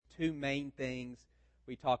two main things.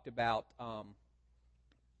 We talked about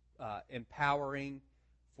empowering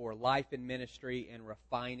for life and ministry and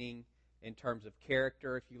refining in terms of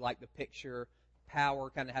character. If you like the picture,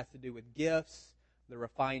 power kind of has to do with gifts. The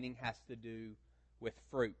refining has to do with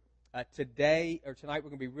fruit. Tonight we're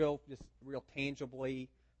going to be real tangibly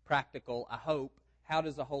practical, I hope. How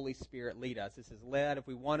does the Holy Spirit lead us? This is led. If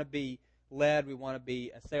we want to be led, we want to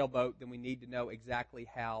be a sailboat, then we need to know exactly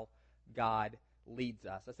how God leads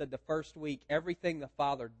us. I said the first week, everything the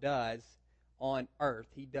Father does on earth,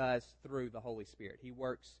 He does through the Holy Spirit. He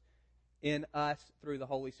works in us through the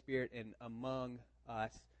Holy Spirit and among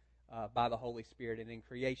us by the Holy Spirit, and in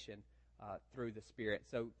creation through the Spirit.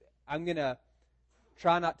 So I'm going to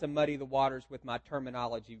try not to muddy the waters with my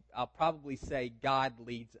terminology. I'll probably say God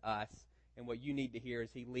leads us, and what you need to hear is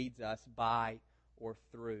He leads us by or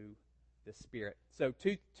through the Spirit. So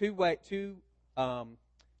two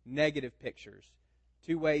negative pictures.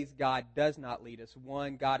 Two ways God does not lead us.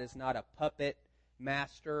 One, God is not a puppet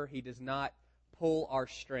master. He does not pull our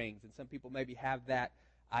strings. And some people maybe have that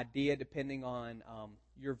idea depending on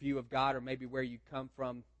your view of God or maybe where you come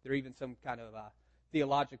from. There are even some kind of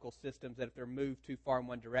theological systems that if they're moved too far in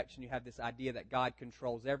one direction, you have this idea that God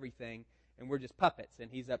controls everything and we're just puppets and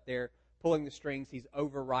He's up there pulling the strings. He's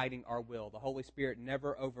overriding our will. The Holy Spirit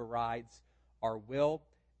never overrides our will,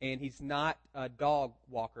 and He's not a dog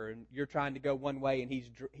walker and you're trying to go one way and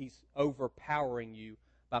He's overpowering you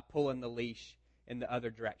by pulling the leash in the other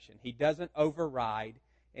direction. He doesn't override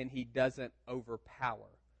and He doesn't overpower.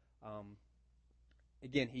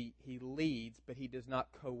 Again, he leads, but He does not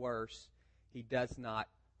coerce. He does not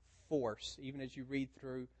force. Even as you read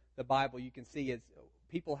through the Bible, you can see as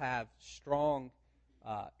people have strong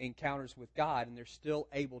encounters with God, and they're still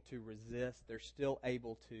able to resist. They're still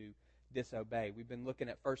able to disobey. We've been looking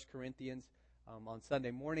at 1 Corinthians on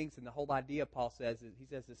Sunday mornings, and the whole idea, Paul says, is he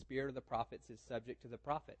says the spirit of the prophets is subject to the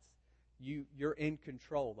prophets. You're in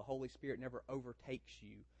control. The Holy Spirit never overtakes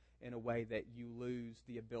you in a way that you lose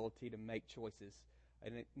the ability to make choices.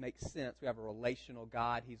 And it makes sense. We have a relational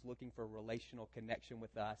God. He's looking for a relational connection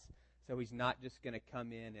with us. So He's not just going to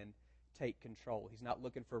come in and take control. He's not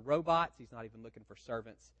looking for robots. He's not even looking for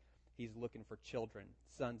servants. He's looking for children,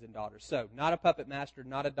 sons and daughters. So, not a puppet master,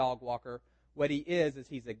 not a dog walker. What He is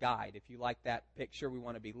He's a guide. If you like that picture, we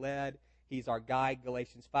want to be led. He's our guide.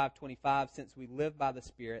 Galatians 5:25, since we live by the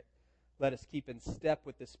Spirit, let us keep in step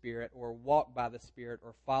with the Spirit, or walk by the Spirit,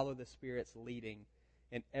 or follow the Spirit's leading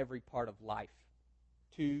in every part of life.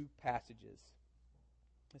 Two passages.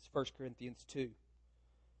 It's 1 Corinthians 2.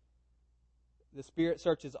 The Spirit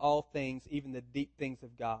searches all things, even the deep things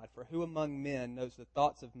of God. For who among men knows the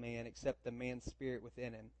thoughts of man except the man's spirit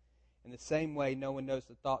within him? In the same way, no one knows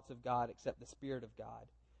the thoughts of God except the Spirit of God.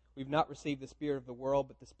 We've not received the spirit of the world,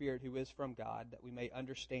 but the Spirit who is from God, that we may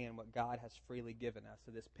understand what God has freely given us.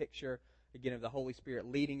 So this picture, again, of the Holy Spirit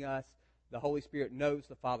leading us. The Holy Spirit knows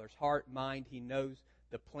the Father's heart, mind. He knows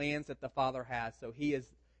the plans that the Father has. So He is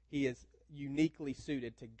uniquely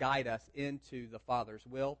suited to guide us into the Father's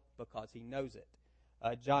will because He knows it.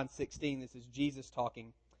 John 16, this is Jesus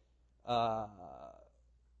talking.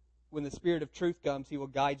 When the Spirit of truth comes, He will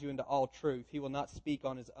guide you into all truth. He will not speak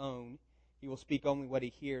on His own. He will speak only what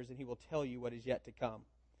He hears, and He will tell you what is yet to come.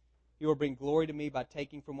 He will bring glory to me by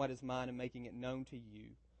taking from what is mine and making it known to you.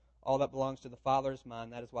 All that belongs to the Father is mine.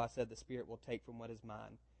 That is why I said the Spirit will take from what is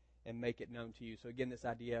mine and make it known to you. So again, this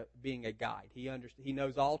idea of being a guide. He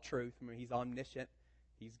knows all truth. I mean, He's omniscient.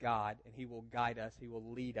 He's God, and He will guide us. He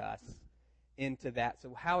will lead us into that.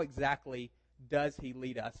 So how exactly does He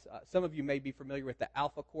lead us? Some of you may be familiar with the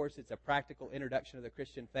Alpha Course. It's a practical introduction of the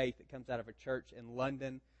Christian faith that comes out of a church in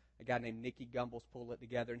London. A guy named Nicky Gumbel's pulled it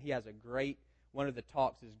together, and he has one of the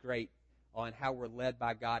talks is great on how we're led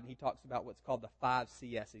by God, and he talks about what's called the 5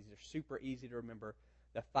 CSs. They're super easy to remember.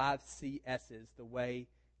 The 5 CSs, the way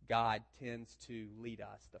God tends to lead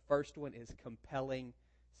us. The first one is compelling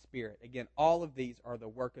Spirit. Again, all of these are the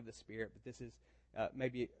work of the Spirit, but this is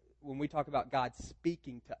maybe when we talk about God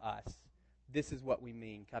speaking to us, this is what we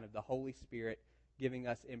mean, kind of the Holy Spirit giving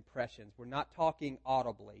us impressions. We're not talking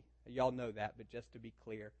audibly. Y'all know that, but just to be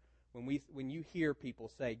clear, when you hear people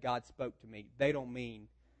say, God spoke to me, they don't mean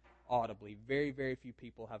audibly. Very, very few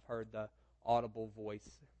people have heard the audible voice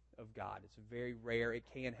of God. It's very rare. It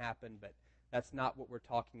can happen, but that's not what we're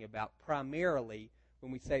talking about. Primarily,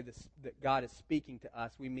 when we say this, that God is speaking to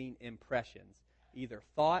us, we mean impressions, either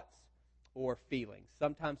thoughts or feelings.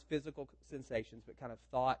 Sometimes physical sensations, but kind of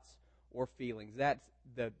thoughts or feelings. That's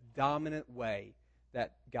the dominant way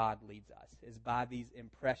that God leads us, is by these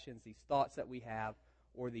impressions, these thoughts that we have,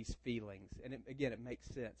 or these feelings. And again, it makes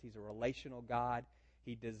sense. He's a relational God.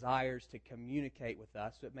 He desires to communicate with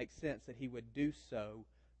us, so it makes sense that he would do so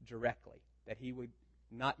directly, that he would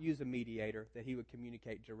not use a mediator, that he would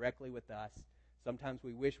communicate directly with us. Sometimes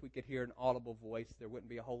we wish we could hear an audible voice. There wouldn't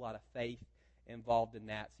be a whole lot of faith involved in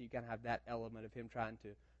that, so you kind of have that element of him trying to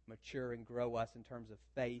mature and grow us in terms of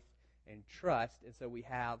faith and trust, and so we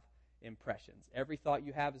have impressions. Every thought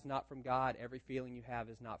you have is not from God. Every feeling you have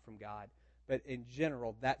is not from God. But in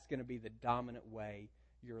general, that's going to be the dominant way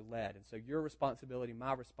you're led. And so your responsibility,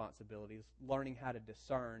 my responsibility, is learning how to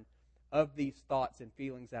discern of these thoughts and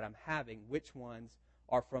feelings that I'm having, which ones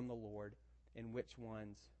are from the Lord and which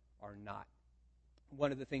ones are not.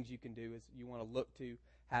 One of the things you can do is you want to look to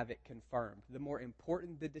have it confirmed. The more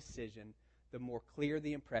important the decision, the more clear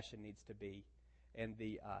the impression needs to be, and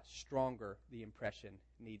the stronger the impression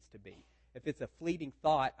needs to be. If it's a fleeting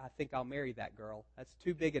thought, I think I'll marry that girl, that's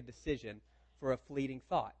too big a decision for a fleeting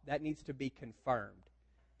thought. That needs to be confirmed.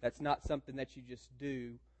 That's not something that you just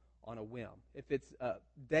do on a whim. If it's a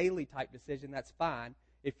daily type decision, that's fine.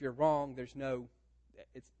 If you're wrong,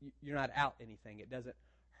 you're not out anything. It doesn't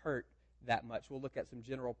hurt that much. We'll look at some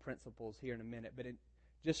general principles here in a minute, but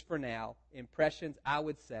just for now, impressions, I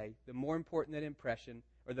would say, the more important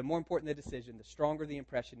the decision, the stronger the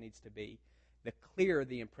impression needs to be, the clearer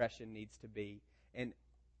the impression needs to be, and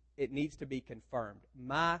it needs to be confirmed.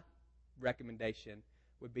 My recommendation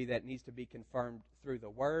would be that it needs to be confirmed through the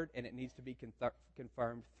Word, and it needs to be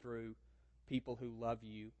confirmed through people who love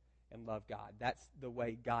you and love God. That's the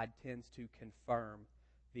way God tends to confirm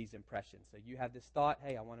these impressions. So you have this thought,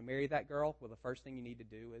 hey, I want to marry that girl. Well, the first thing you need to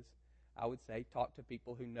do is, I would say, talk to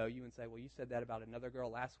people who know you and say, well, you said that about another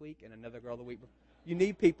girl last week and another girl the week before. You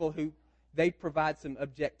need people who, they provide some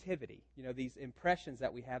objectivity. You know, these impressions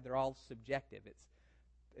that we have, they're all subjective.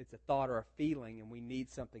 It's a thought or a feeling, and we need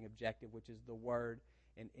something objective, which is the Word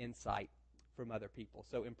and insight from other people.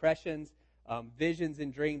 So impressions, visions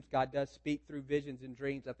and dreams. God does speak through visions and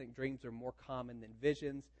dreams. I think dreams are more common than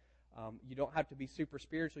visions. You don't have to be super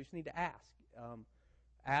spiritual. You just need to ask.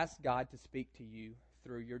 Ask God to speak to you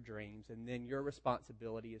through your dreams, and then your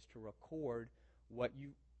responsibility is to record what you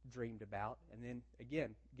dreamed about, and then,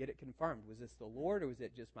 again, get it confirmed. Was this the Lord, or was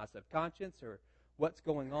it just my subconscious, or what's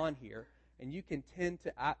going on here? And you can tend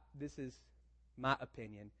to, this is my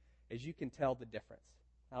opinion, is you can tell the difference.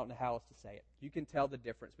 I don't know how else to say it. You can tell the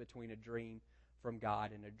difference between a dream from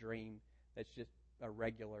God and a dream that's just a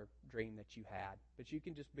regular dream that you had. But you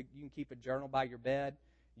can keep a journal by your bed.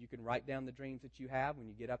 You can write down the dreams that you have. When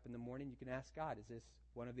you get up in the morning, you can ask God, is this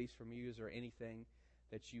one of these from you? Is there anything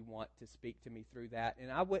that you want to speak to me through that?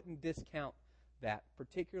 And I wouldn't discount that,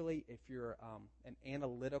 particularly if you're an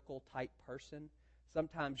analytical type person.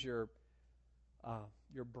 Sometimes your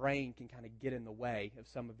brain can kind of get in the way of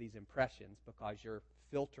some of these impressions because you're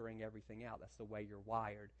filtering everything out. That's the way you're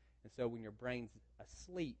wired. And so when your brain's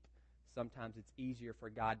asleep, sometimes it's easier for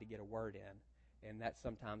God to get a word in. And that's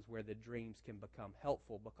sometimes where the dreams can become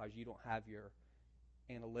helpful because you don't have your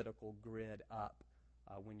analytical grid up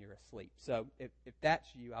when you're asleep. So if that's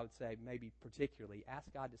you, I would say maybe particularly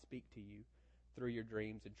ask God to speak to you through your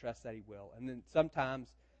dreams and trust that He will. And then sometimes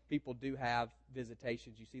people do have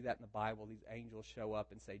visitations. You see that in the Bible. These angels show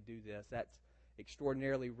up and say, do this. That's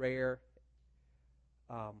extraordinarily rare.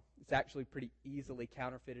 It's actually pretty easily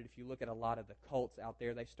counterfeited. If you look at a lot of the cults out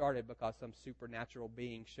there, they started because some supernatural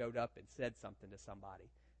being showed up and said something to somebody.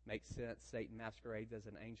 Makes sense. Satan masquerades as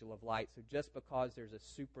an angel of light. So just because there's a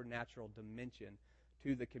supernatural dimension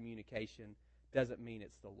to the communication doesn't mean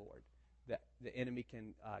it's the Lord. The enemy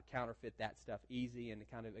can counterfeit that stuff easy, and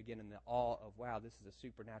kind of, again, in the awe of, wow, this is a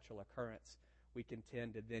supernatural occurrence, we can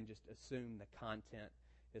tend to then just assume the content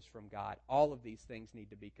is from God. All of these things need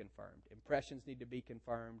to be confirmed. Impressions need to be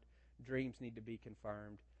confirmed. Dreams need to be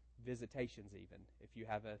confirmed. Visitations even. If you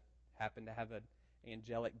happen to have an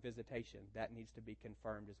angelic visitation, that needs to be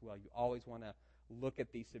confirmed as well. You always want to look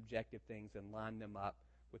at these subjective things and line them up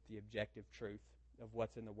with the objective truth of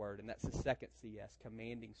what's in the Word. And that's the second CS,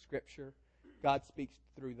 commanding Scripture. God speaks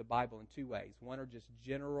through the Bible in two ways. One are just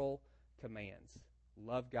general commands.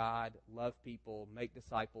 Love God, love people, make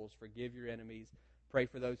disciples, forgive your enemies, pray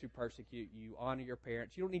for those who persecute you, honor your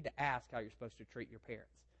parents. You don't need to ask how you're supposed to treat your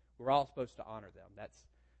parents. We're all supposed to honor them. That's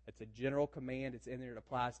a general command. It's in there. It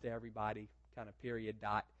applies to everybody, kind of period,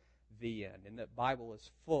 dot, the end. And the Bible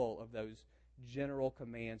is full of those general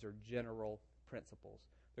commands or general principles.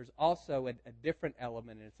 There's also a different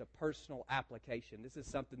element, and it's a personal application. This is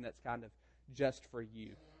something that's kind of just for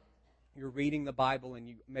you. You're reading the Bible, and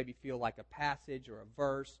you maybe feel like a passage or a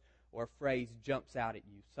verse or a phrase jumps out at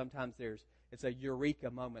you. Sometimes it's a eureka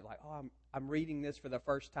moment, like, oh, I'm reading this for the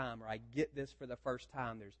first time, or I get this for the first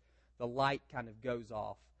time. The light kind of goes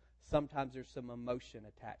off sometimes there's some emotion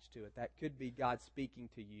attached to it. That could be God speaking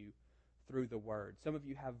to you through the Word. Some of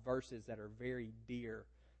you have verses that are very dear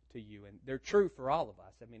to you, and they're true for all of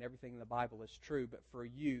us. I mean, everything in the Bible is true, but for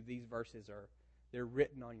you, these verses they're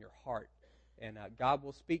written on your heart, and God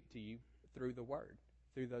will speak to you through the Word,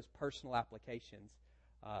 through those personal applications.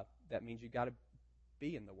 That means you've got to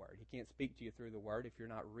be in the Word. He can't speak to you through the Word if you're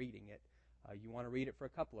not reading it. You want to read it for a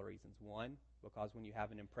couple of reasons. One, because when you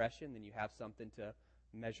have an impression, then you have something to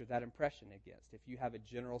measure that impression against. If you have a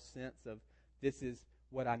general sense of this is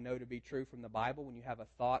what I know to be true from the Bible, when you have a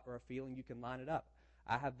thought or a feeling, you can line it up.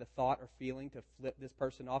 I have the thought or feeling to flip this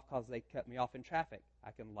person off because they cut me off in traffic.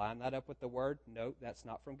 I can line that up with the Word. No, that's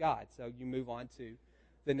not from God. So you move on to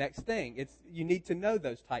the next thing. You need to know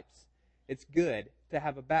those types. It's good to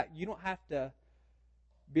have you don't have to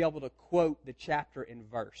be able to quote the chapter and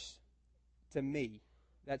verse. To me,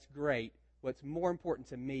 that's great. What's more important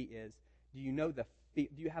to me is, do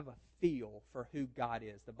you have a feel for who God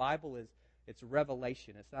is? The Bible it's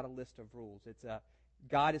revelation. It's not a list of rules.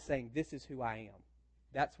 God is saying, this is who I am.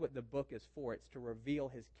 That's what the book is for. It's to reveal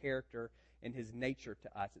His character and His nature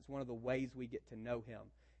to us. It's one of the ways we get to know Him.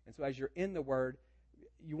 And so as you're in the Word,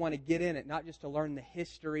 you want to get in it, not just to learn the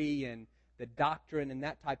history and the doctrine and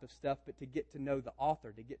that type of stuff, but to get to know the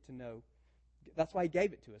author, to get to know. That's why He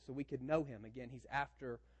gave it to us, so we could know Him. Again, He's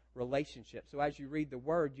after relationship. So as you read the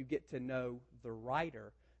Word, you get to know the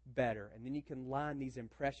writer better. And then you can line these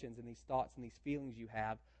impressions and these thoughts and these feelings you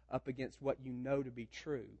have up against what you know to be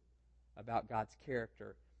true about God's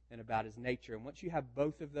character and about His nature. And once you have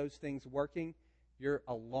both of those things working, you're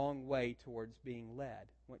a long way towards being led.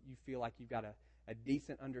 When you feel like you've got a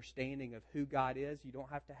decent understanding of who God is, you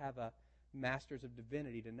don't have to have a master's of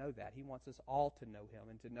divinity to know that. He wants us all to know Him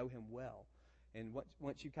and to know Him well. And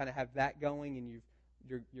once you kind of have that going and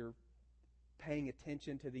you're paying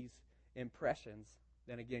attention to these impressions,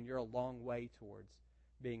 then again, you're a long way towards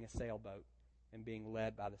being a sailboat and being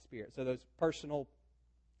led by the Spirit. So those personal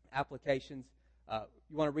applications,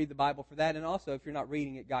 you want to read the Bible for that. And also, if you're not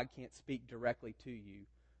reading it, God can't speak directly to you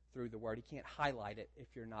through the Word. He can't highlight it if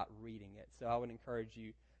you're not reading it. So I would encourage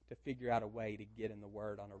you to figure out a way to get in the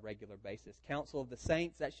Word on a regular basis. Counsel of the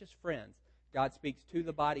saints, that's just friends. God speaks to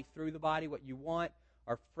the body, through the body. What you want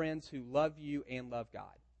are friends who love you and love God.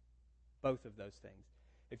 Both of those things.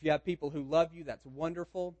 If you have people who love you, that's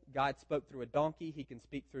wonderful. God spoke through a donkey. He can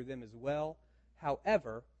speak through them as well.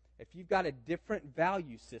 However, if you've got a different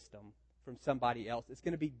value system from somebody else, it's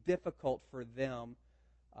going to be difficult for them.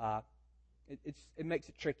 It makes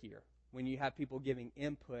it trickier when you have people giving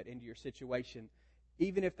input into your situation.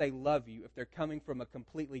 Even if they love you, if they're coming from a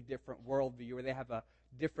completely different worldview or they have a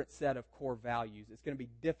different set of core values, it's going to be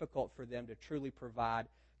difficult for them to truly provide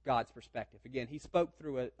God's perspective. Again, He spoke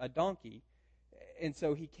through a donkey, and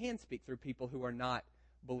so He can speak through people who are not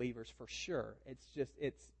believers for sure. It's just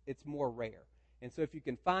it's more rare. And so if you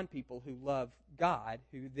can find people who love God,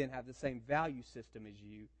 who then have the same value system as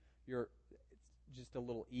you, it's just a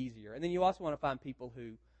little easier. And then you also want to find people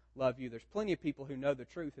who love you. There's plenty of people who know the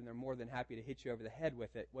truth, and they're more than happy to hit you over the head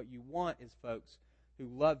with it. What you want is folks who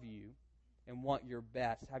love you and want your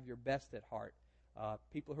best, have your best at heart.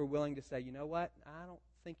 People who are willing to say, you know what, I don't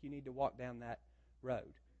think you need to walk down that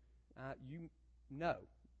road. No.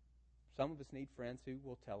 Some of us need friends who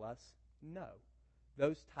will tell us no.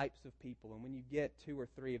 Those types of people, and when you get 2 or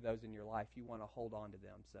 3 of those in your life, you want to hold on to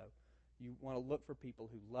them. So you want to look for people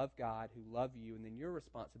who love God, who love you, and then your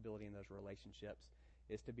responsibility in those relationships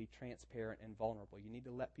is to be transparent and vulnerable. You need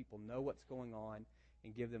to let people know what's going on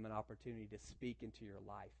and give them an opportunity to speak into your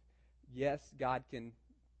life. Yes, God can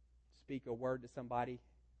speak a word to somebody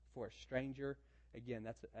for a stranger. Again,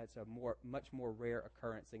 that's a much more rare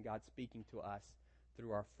occurrence than God speaking to us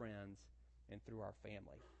through our friends and through our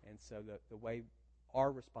family. And so the way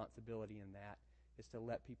our responsibility in that is to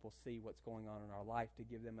let people see what's going on in our life, to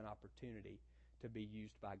give them an opportunity to be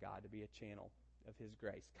used by God, to be a channel of His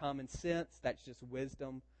grace. Common sense, that's just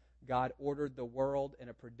wisdom. God ordered the world in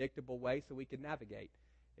a predictable way so we could navigate.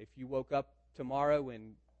 If you woke up tomorrow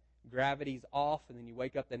and gravity's off, and then you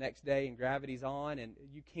wake up the next day and gravity's on, and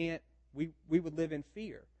you can't, we would live in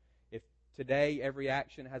fear. If today every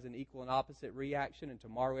action has an equal and opposite reaction, and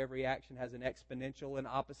tomorrow every action has an exponential and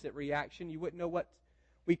opposite reaction, you wouldn't know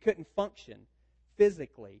we couldn't function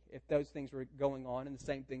physically if those things were going on, and the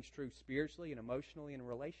same thing's true spiritually and emotionally and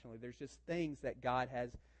relationally. There's just things that God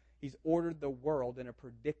He's ordered the world in a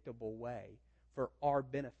predictable way for our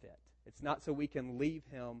benefit. It's not so we can leave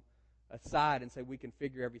Him aside and say we can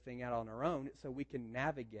figure everything out on our own. It's so we can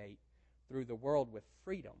navigate through the world with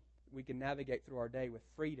freedom. We can navigate through our day with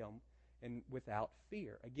freedom and without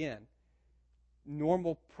fear. Again,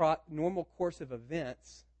 normal course of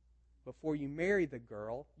events before you marry the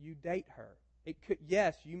girl, you date her.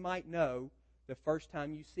 Yes, you might know the first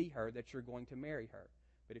time you see her that you're going to marry her.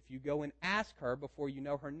 But if you go and ask her before you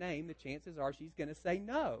know her name, the chances are she's going to say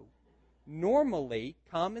no. Normally,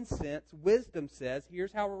 common sense, wisdom says,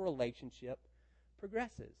 here's how a relationship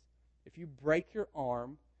progresses. If you break your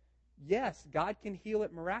arm, yes, God can heal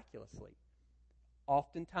it miraculously.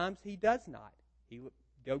 Oftentimes, He does not. He would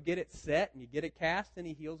go get it set, and you get it cast, and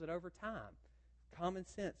He heals it over time. Common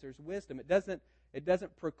sense, there's wisdom. It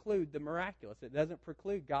doesn't preclude the miraculous. It doesn't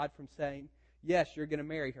preclude God from saying, yes, you're going to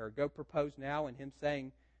marry her. Go propose now, and Him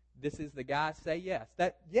saying, this is the guy, say yes.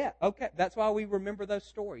 Okay. That's why we remember those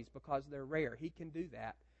stories, because they're rare. He can do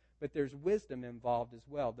that. But there's wisdom involved as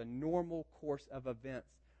well, the normal course of events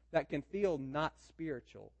that can feel not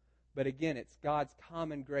spiritual. But again, it's God's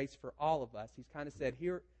common grace for all of us. He's kind of said,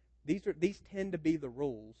 here, these tend to be the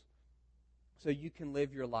rules, so you can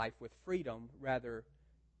live your life with freedom rather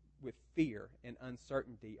with fear and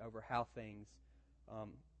uncertainty over how things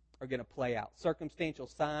are going to play out. Circumstantial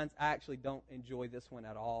signs, I actually don't enjoy this one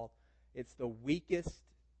at all. It's the weakest,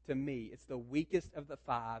 to me, it's the weakest of the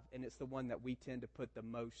five, and it's the one that we tend to put the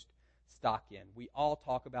most stock in. We all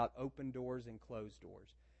talk about open doors and closed doors.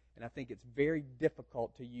 And I think it's very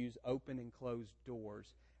difficult to use open and closed doors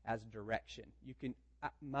as direction. You can,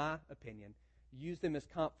 my opinion, use them as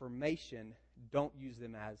confirmation. Don't use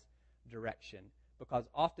them as direction. Because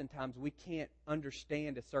oftentimes we can't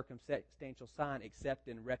understand a circumstantial sign except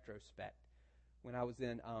in retrospect. When I was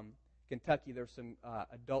in Kentucky, there were some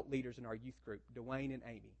adult leaders in our youth group, Dwayne and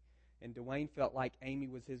Amy. And Dwayne felt like Amy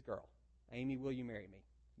was his girl. Amy, will you marry me?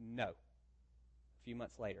 No. A few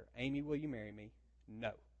months later, Amy, will you marry me? No.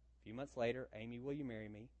 A few months later, Amy, will you marry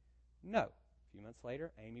me? No. A few months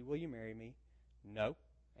later, Amy, will you marry me? No.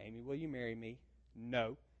 Amy, will you marry me?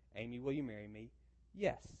 No. Amy, will you marry me?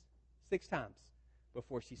 Yes. 6 times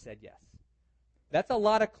before she said yes. That's a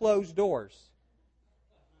lot of closed doors.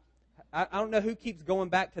 I don't know who keeps going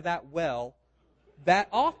back to that well that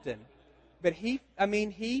often. But he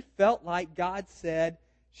felt like God said,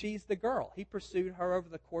 she's the girl. He pursued her over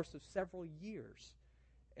the course of several years.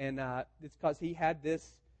 And it's because he had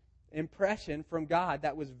this impression from God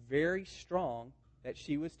that was very strong that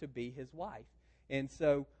she was to be his wife. And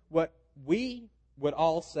so what we would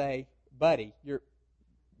all say, buddy,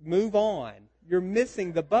 move on. You're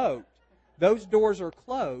missing the boat. Those doors are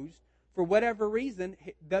closed. For whatever reason,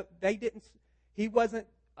 he wasn't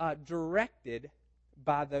directed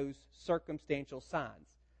by those circumstantial signs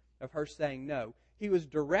of her saying no. He was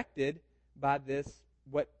directed by this,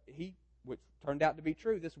 which turned out to be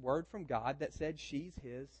true, this word from God that said she's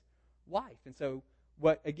his wife. And so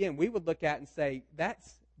we would look at and say,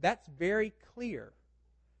 that's very clear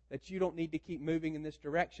that you don't need to keep moving in this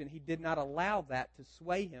direction. He did not allow that to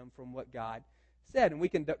sway him from what God said. And we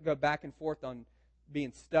can go back and forth on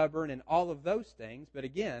being stubborn and all of those things, but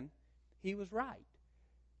again, he was right.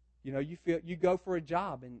 You go for a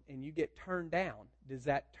job and you get turned down. Does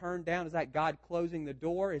that turn down? Is that God closing the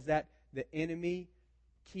door? Is that the enemy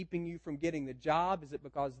keeping you from getting the job? Is it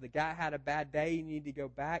because the guy had a bad day and you need to go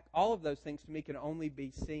back? All of those things to me can only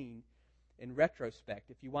be seen in retrospect.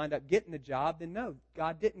 If you wind up getting the job, then no,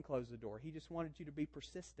 God didn't close the door. He just wanted you to be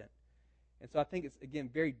persistent. And so I think it's, again,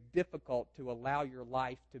 very difficult to allow your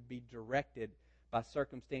life to be directed by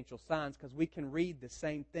circumstantial signs, because we can read the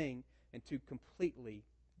same thing in 2 completely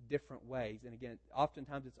different ways. And again,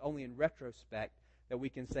 oftentimes it's only in retrospect that we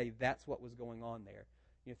can say that's what was going on there.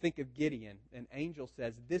 Think of Gideon. An angel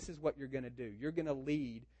says, this is what you're going to do. You're going to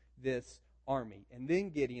lead this army. And then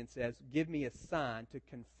Gideon says, give me a sign to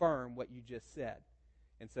confirm what you just said.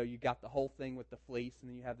 And so you got the whole thing with the fleece, and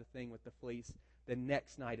then you have the thing with the fleece the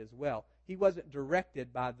next night as well. He wasn't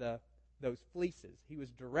directed by those fleeces. He was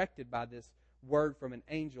directed by this word from an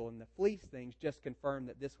angel, and the fleece things just confirmed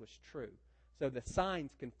that this was true. So the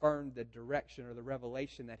signs confirmed the direction or the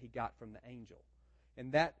revelation that he got from the angel.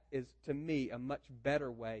 And that is, to me, a much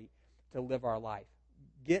better way to live our life.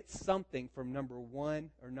 Get something from number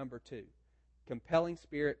 1 or number 2. Compelling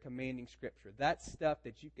Spirit, commanding Scripture. That's stuff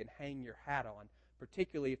that you can hang your hat on,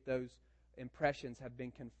 particularly if those impressions have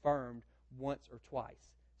been confirmed once or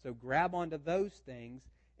twice. So grab onto those things,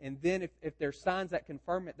 and then if there's signs that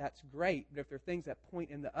confirm it, that's great. But if there are things that point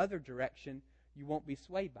in the other direction, you won't be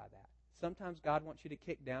swayed by that. Sometimes God wants you to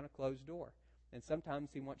kick down a closed door. And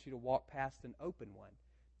sometimes He wants you to walk past an open one.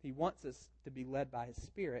 He wants us to be led by His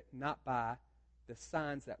Spirit, not by the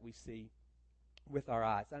signs that we see with our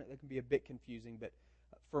eyes. I know that can be a bit confusing, but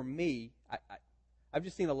for me, I've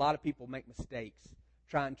just seen a lot of people make mistakes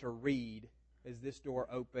trying to read, is this door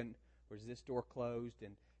open or is this door closed,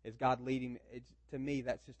 and is God leading me? To me,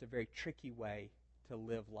 that's just a very tricky way to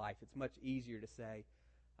live life. It's much easier to say,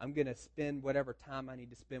 I'm going to spend whatever time I need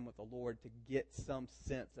to spend with the Lord to get some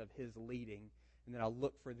sense of His leading, and then I'll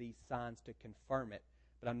look for these signs to confirm it,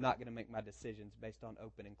 but I'm not going to make my decisions based on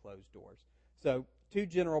open and closed doors. So, 2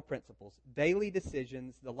 general principles. Daily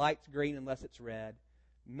decisions, the light's green unless it's red.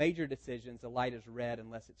 Major decisions, the light is red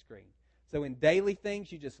unless it's green. So in daily things,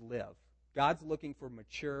 you just live. God's looking for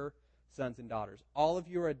mature sons and daughters. All of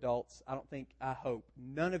you are adults. I hope,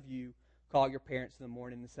 none of you call your parents in the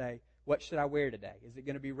morning and say, what should I wear today? Is it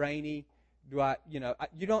going to be rainy? You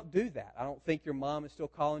don't do that. I don't think your mom is still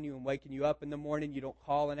calling you and waking you up in the morning. You don't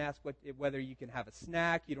call and ask whether you can have a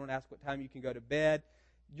snack. You don't ask what time you can go to bed.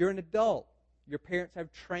 You're an adult. Your parents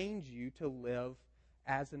have trained you to live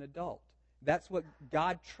as an adult. That's what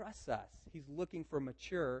God trusts us. He's looking for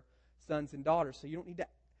mature sons and daughters. So you don't need to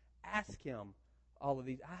ask Him all of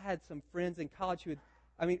these. I had some friends in college who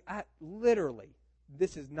literally,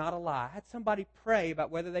 this is not a lie, I had somebody pray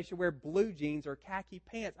about whether they should wear blue jeans or khaki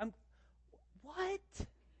pants. What?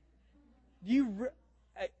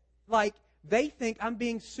 They think I'm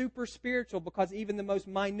being super spiritual because even the most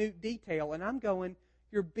minute detail, and I'm going,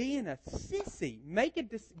 you're being a sissy.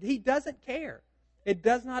 He doesn't care. It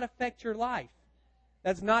does not affect your life.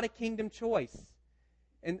 That's not a kingdom choice.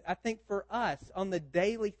 And I think for us, on the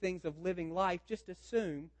daily things of living life, just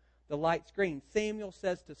assume the light's green. Samuel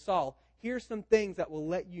says to Saul, here's some things that will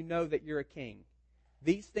let you know that you're a king.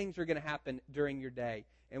 These things are going to happen during your day.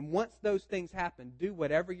 And once those things happen, do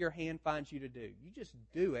whatever your hand finds you to do. You just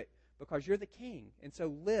do it because you're the king. And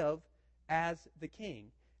so live as the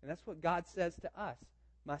king. And that's what God says to us.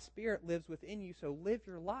 My Spirit lives within you, so live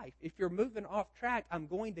your life. If you're moving off track, I'm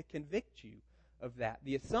going to convict you of that.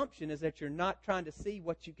 The assumption is that you're not trying to see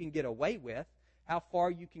what you can get away with, how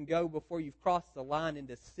far you can go before you've crossed the line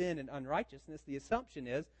into sin and unrighteousness. The assumption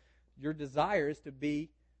is your desire is to be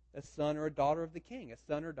a son or a daughter of the King, a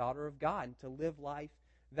son or daughter of God, and to live life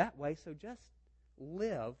that way. So just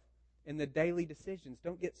live in the daily decisions.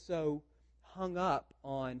 Don't get so hung up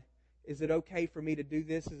on, is it okay for me to do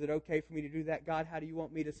this? Is it okay for me to do that? God, how do you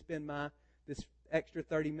want me to spend this extra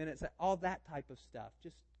 30 minutes? All that type of stuff.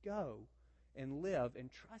 Just go and live and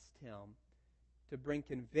trust Him to bring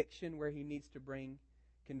conviction where He needs to bring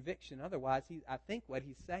conviction. Otherwise, I think what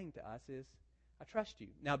He's saying to us is, I trust you.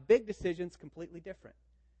 Now, big decisions, completely different.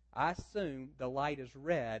 I assume the light is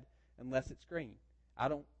red unless it's green.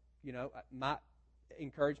 My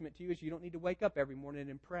encouragement to you is you don't need to wake up every morning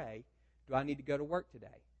and pray, do I need to go to work today?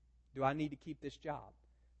 Do I need to keep this job?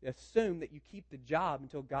 Assume that you keep the job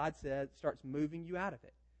until God starts moving you out of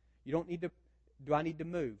it. You don't need to, do I need to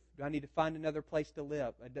move? Do I need to find another place to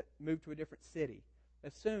live? Move to a different city?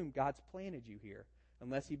 Assume God's planted you here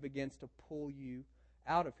unless He begins to pull you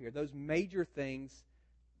out of here. Those major things,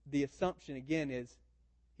 the assumption again is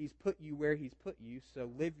He's put you where He's put you, so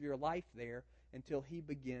live your life there until He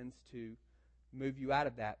begins to move you out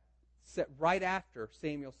of that. Right after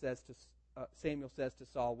Samuel says to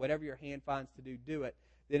Saul, whatever your hand finds to do, do it.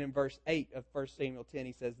 Then in verse 8 of 1 Samuel 10,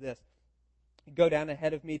 he says this, go down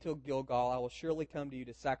ahead of me till Gilgal. I will surely come to you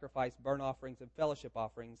to sacrifice burnt offerings and fellowship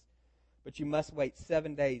offerings, but you must wait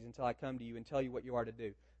 7 days until I come to you and tell you what you are to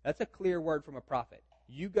do. That's a clear word from a prophet.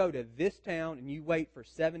 You go to this town and you wait for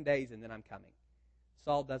 7 days and then I'm coming.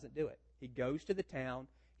 Saul doesn't do it. He goes to the town.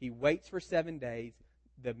 He waits for 7 days.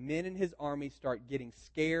 The men in his army start getting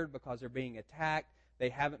scared because they're being attacked. They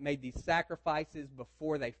haven't made these sacrifices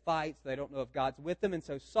before they fight, so they don't know if God's with them. And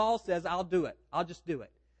so Saul says, I'll do it. I'll just do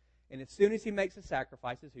it. And as soon as he makes the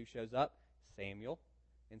sacrifices, who shows up? Samuel.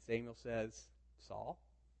 And Samuel says, Saul,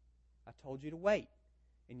 I told you to wait,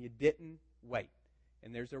 and you didn't wait.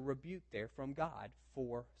 And there's a rebuke there from God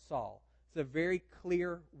for Saul. It's a very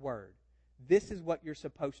clear word. This is what you're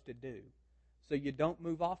supposed to do, so you don't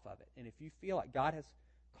move off of it. And if you feel like God has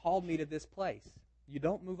called me to this place, you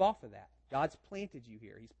don't move off of that. God's planted you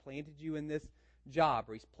here. He's planted you in this job,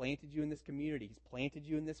 or He's planted you in this community. He's planted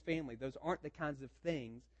you in this family. Those aren't the kinds of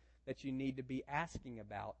things that you need to be asking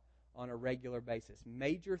about on a regular basis.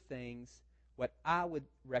 Major things, what I would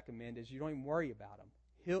recommend is you don't even worry about them.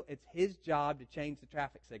 It's His job to change the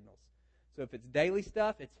traffic signals. So if it's daily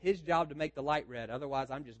stuff, it's His job to make the light red. Otherwise,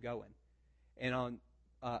 I'm just going. And on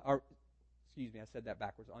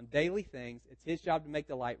daily things, it's His job to make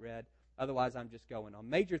the light red. Otherwise, I'm just going. On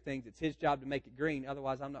major things, it's His job to make it green.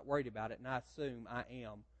 Otherwise, I'm not worried about it, and I assume I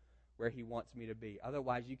am where He wants me to be.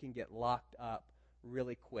 Otherwise, you can get locked up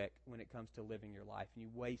really quick when it comes to living your life, and you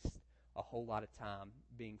waste a whole lot of time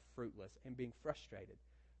being fruitless and being frustrated.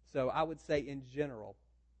 So I would say in general,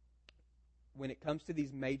 when it comes to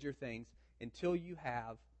these major things, until you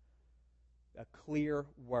have a clear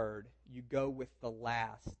word, you go with the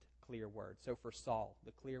last clear word. So for Saul,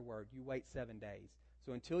 the clear word, you wait 7 days.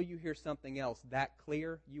 So until you hear something else that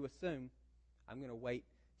clear, you assume, I'm going to wait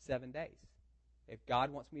 7 days. If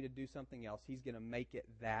God wants me to do something else, he's going to make it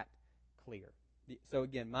that clear. So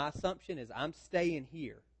again, my assumption is I'm staying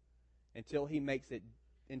here until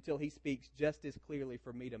he speaks just as clearly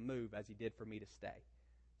for me to move as he did for me to stay.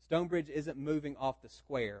 Stonebridge isn't moving off the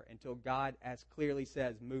square until God as clearly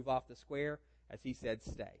says move off the square as he said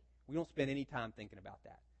stay. We don't spend any time thinking about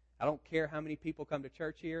that. I don't care how many people come to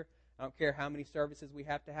church here. I don't care how many services we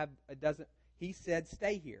have to have. He said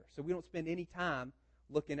stay here. So we don't spend any time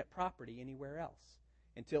looking at property anywhere else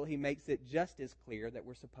until he makes it just as clear that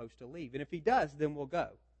we're supposed to leave. And if he does, then we'll go.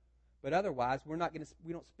 But otherwise, we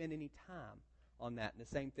don't spend any time on that. And the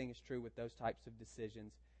same thing is true with those types of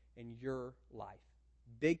decisions in your life.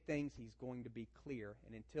 Big things, he's going to be clear.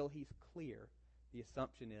 And until he's clear, the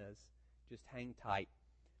assumption is just hang tight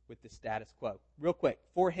with the status quo. Real quick,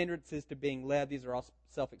 4 hindrances to being led. These are all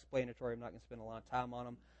self-explanatory. I'm not going to spend a lot of time on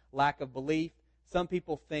them. Lack of belief. Some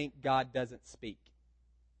people think God doesn't speak.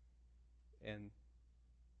 And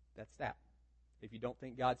that's that. If you don't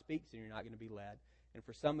think God speaks, then you're not going to be led. And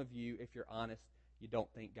for some of you, if you're honest, you don't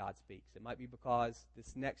think God speaks. It might be because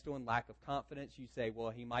this next one, lack of confidence, you say, well,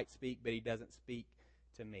 he might speak, but he doesn't speak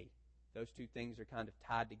to me. Those two things are kind of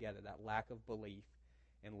tied together, that lack of belief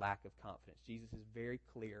and lack of confidence. Jesus is very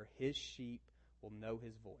clear. His sheep will know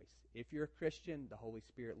his voice. If you're a Christian, the Holy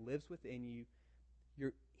Spirit lives within you.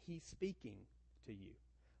 He's speaking to you.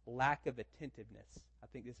 Lack of attentiveness. I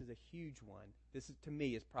think this is a huge one. This is, to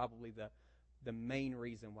me, is probably the main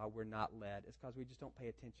reason why we're not led. Is because we just don't pay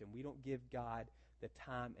attention. We don't give God the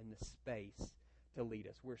time and the space to lead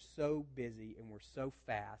us. We're so busy and we're so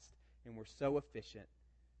fast and we're so efficient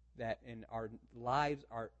that in our lives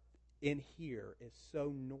are in here is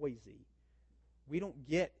so noisy. We don't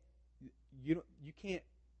get, you can't,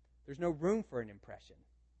 there's no room for an impression.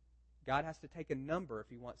 God has to take a number if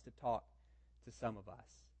he wants to talk to some of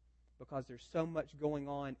us, because there's so much going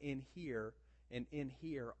on in here and in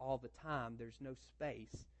here all the time. There's no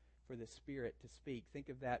space for the Spirit to speak. Think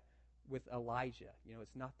of that with Elijah.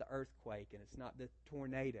 It's not the earthquake and it's not the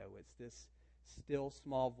tornado. It's this still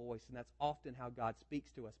small voice, and that's often how God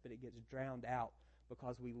speaks to us, but it gets drowned out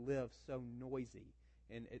because we live so noisy.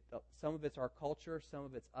 And some of it's our culture, some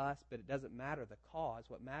of it's us, but it doesn't matter the cause.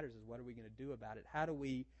 What matters is what are we going to do about it? How do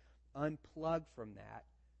we unplug from that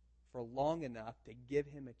for long enough to give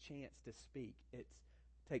him a chance to speak? It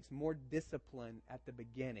takes more discipline at the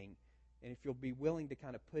beginning, and if you'll be willing to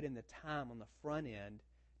kind of put in the time on the front end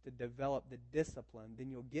to develop the discipline, then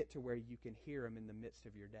you'll get to where you can hear him in the midst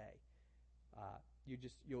of your day. You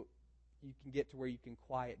can get to where you can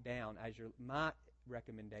quiet down. My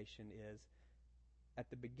recommendation is at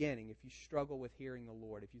the beginning, if you struggle with hearing the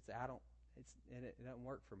Lord, if you say it doesn't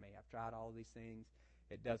work for me, I've tried all of these things,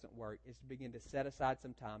 it doesn't work, is to begin to set aside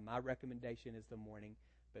some time. My recommendation is the morning,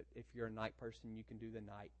 but if you're a night person, you can do the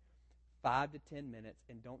night. 5 to 10 minutes,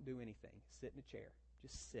 and don't do anything. Sit in a chair.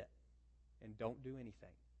 Just sit, and don't do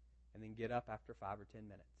anything. And then get up after 5 or 10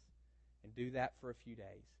 minutes. And do that for a few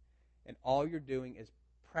days. And all you're doing is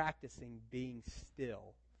practicing being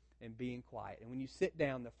still and being quiet. And when you sit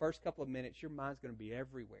down, the first couple of minutes, your mind's going to be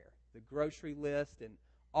everywhere. The grocery list and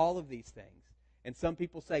all of these things. And some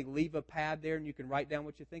people say, leave a pad there and you can write down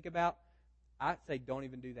what you think about. I say, don't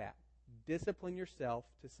even do that. Discipline yourself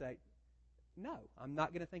to say, no, I'm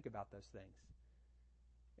not going to think about those things.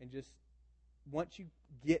 And just, once you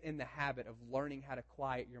get in the habit of learning how to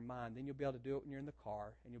quiet your mind, then you'll be able to do it when you're in the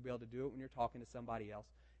car, and you'll be able to do it when you're talking to somebody else,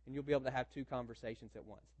 and you'll be able to have 2 conversations at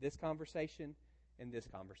once. This conversation and this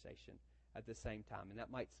conversation at the same time. And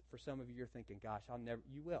that might, for some of you, you're thinking, gosh,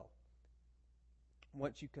 you will.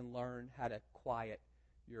 Once you can learn how to quiet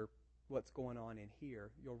what's going on in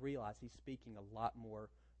here, you'll realize he's speaking a lot more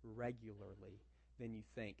regularly than you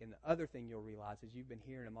think. And the other thing you'll realize is you've been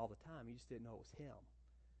hearing him all the time. You just didn't know it was him.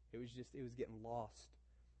 It was getting lost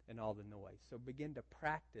in all the noise. So begin to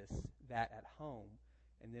practice that at home,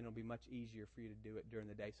 and then it'll be much easier for you to do it during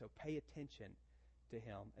the day. So pay attention to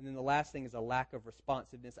him. And then the last thing is a lack of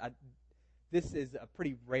responsiveness. This is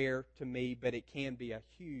pretty rare to me, but it can be a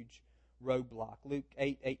huge roadblock. Luke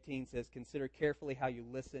 8:18 says, consider carefully how you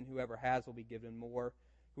listen. Whoever has will be given more.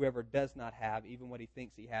 Whoever does not have, even what he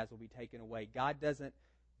thinks he has, will be taken away. God doesn't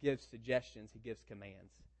give suggestions. He gives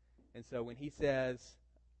commands. And so when he says,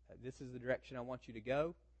 this is the direction I want you to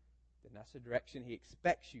go, then that's the direction he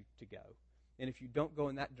expects you to go. And if you don't go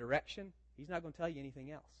in that direction, he's not going to tell you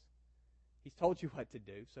anything else. He's told you what to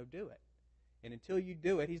do, so do it. And until you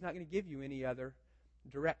do it, he's not going to give you any other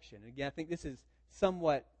direction. And again, I think this is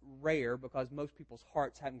somewhat rare because most people's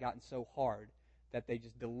hearts haven't gotten so hard that they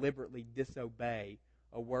just deliberately disobey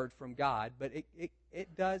a word from God, but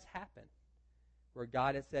it does happen where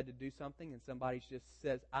God has said to do something and somebody just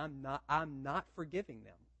says, I'm not forgiving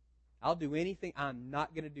them. I'll do anything. I'm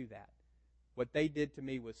not going to do that. What they did to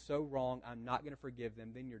me was so wrong, I'm not going to forgive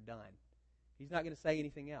them. Then you're done. He's not going to say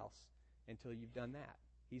anything else until you've done that.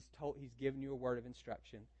 He's given you a word of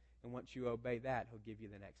instruction, and once you obey that, he'll give you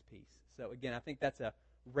the next piece. So again, I think that's a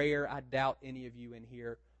rare. I doubt any of you in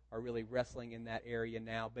here are really wrestling in that area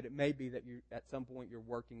now, but it may be that you at some point you're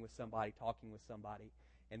working with somebody, talking with somebody,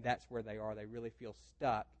 and that's where they are. They really feel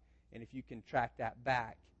stuck, and if you can track that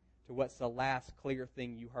back to what's the last clear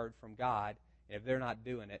thing you heard from God, and if they're not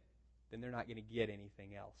doing it, then they're not going to get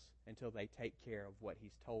anything else until they take care of what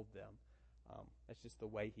he's told them. That's just the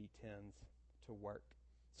way he tends to work.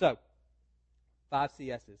 So, 5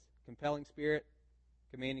 CSs: compelling spirit,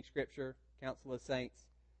 commanding scripture, counsel of saints,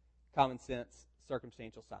 common sense,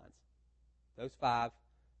 circumstantial signs. Those 5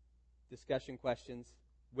 discussion questions.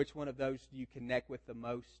 Which one of those do you connect with the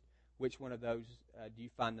most? Which one of those do you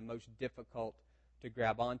find the most difficult to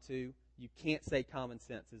grab onto? You can't say common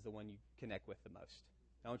sense is the one you connect with the most.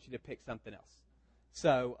 I want you to pick something else.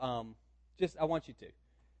 So, I want you to.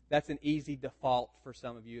 That's an easy default for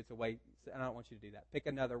some of you. It's a way, and I don't want you to do that. Pick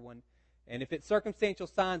another one. And if it's circumstantial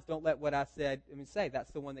signs, don't let what I said, say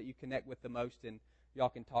that's the one that you connect with the most, and y'all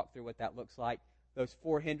can talk through what that looks like. Those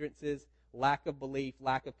 4 hindrances: lack of belief,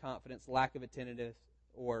 lack of confidence, lack of attentiveness,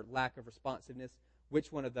 or lack of responsiveness.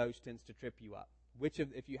 Which one of those tends to trip you up?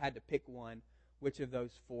 If you had to pick one, which of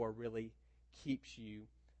those 4 really keeps you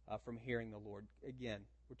from hearing the Lord? Again,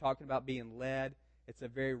 we're talking about being led. It's a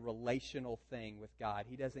very relational thing with God.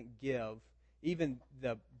 He doesn't give, even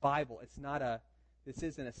the Bible, this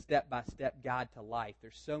isn't a step-by-step guide to life.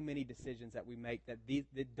 There's so many decisions that we make that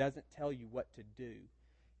it doesn't tell you what to do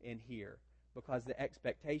in here, because the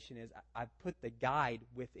expectation is I've put the guide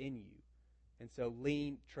within you. And so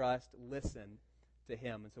lean, trust, listen to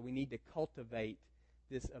him. And so we need to cultivate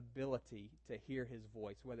this ability to hear his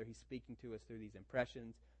voice, whether he's speaking to us through these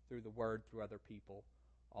impressions, through the word, through other people,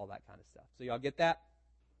 all that kind of stuff. So y'all get that?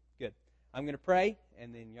 Good. I'm going to pray,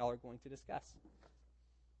 and then y'all are going to discuss.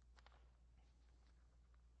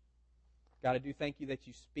 God, I do thank you that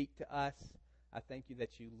you speak to us. I thank you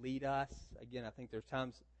that you lead us. Again, I think there's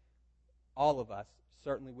times all of us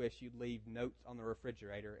certainly wish you'd leave notes on the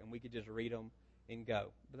refrigerator and we could just read them and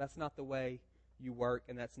go. But that's not the way you work,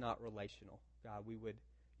 and that's not relational. God,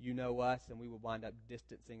 you know us, and we would wind up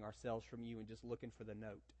distancing ourselves from you and just looking for the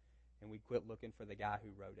note. And we quit looking for the guy who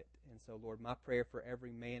wrote it. And so, Lord, my prayer for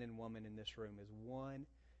every man and woman in this room is, one,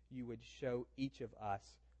 you would show each of us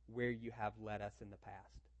where you have led us in the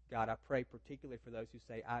past. God, I pray particularly for those who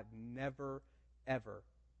say, I've never, ever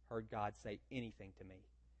heard God say anything to me.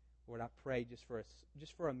 Lord, I pray just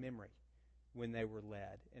for a memory when they were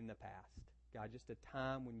led in the past. God, just a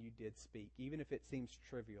time when you did speak, even if it seems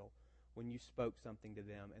trivial, when you spoke something to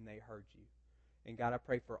them and they heard you. And God, I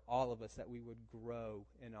pray for all of us that we would grow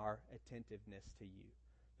in our attentiveness to you,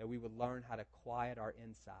 that we would learn how to quiet our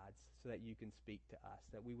insides so that you can speak to us,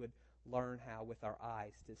 that we would learn how with our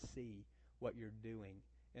eyes to see what you're doing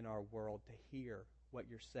in our world, to hear what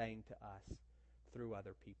you're saying to us through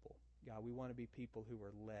other people. God, we want to be people who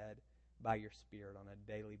are led by your Spirit on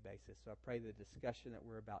a daily basis. So I pray the discussion that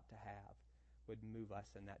we're about to have would move us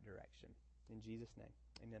in that direction. In Jesus' name,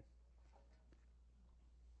 amen.